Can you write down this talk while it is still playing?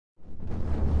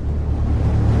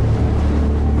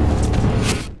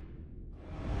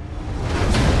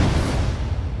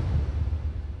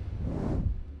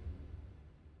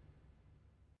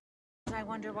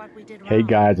wonder what we did Hey wrong.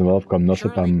 guys and welcome,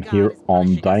 Nosip. Surely I'm God here is on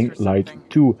punishing us Dying for Light something.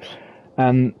 2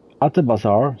 and at the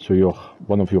bazaar, so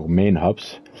one of your main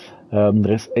hubs,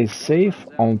 there is a safe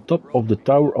on top of the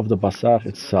tower of the bazaar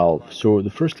itself. So the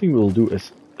first thing we'll do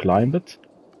is climb it.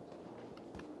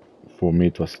 For me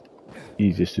it was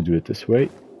easiest to do it this way.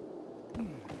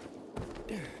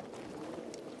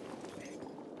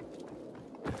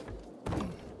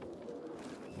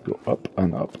 Go up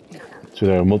and up. So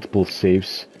there are multiple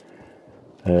safes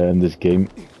in this game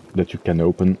that you can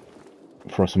open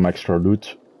for some extra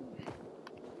loot.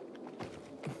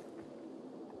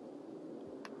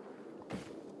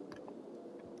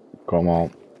 Come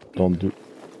on, don't do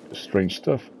strange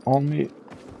stuff on me.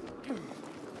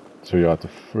 So you're at the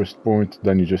first point,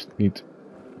 then you just need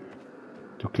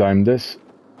to climb this,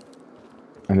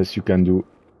 and this you can do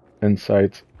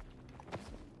inside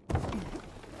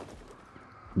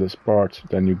this part.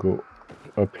 Then you go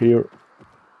up here,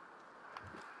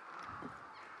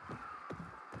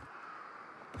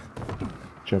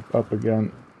 jump up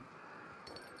again,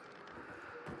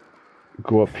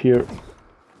 go up here,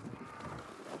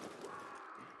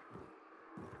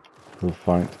 you'll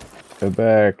find a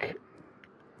bag,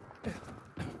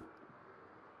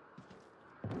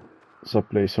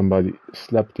 someplace somebody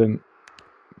slept in,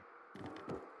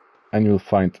 and you'll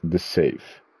find the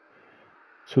safe.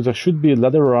 So there should be a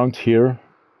ladder around here,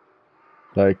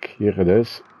 like here it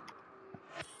is,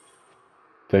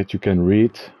 that you can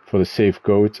read for the safe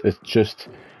code. It's just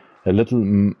a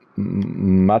little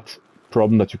math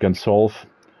problem that you can solve,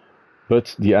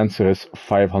 but the answer is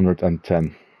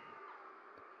 510.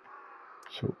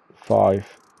 So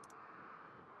 5,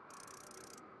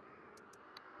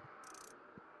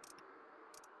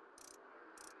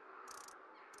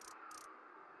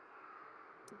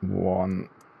 1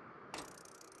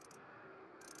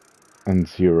 and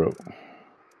 0.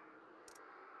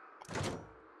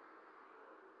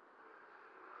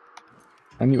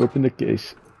 And you open the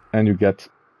case and you get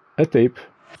a tape.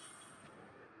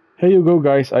 Here you go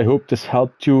guys, I hope this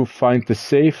helped you find the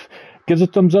safe. Give it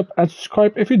a thumbs up and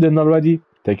subscribe if you didn't already.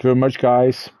 Thank you very much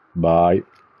guys, bye.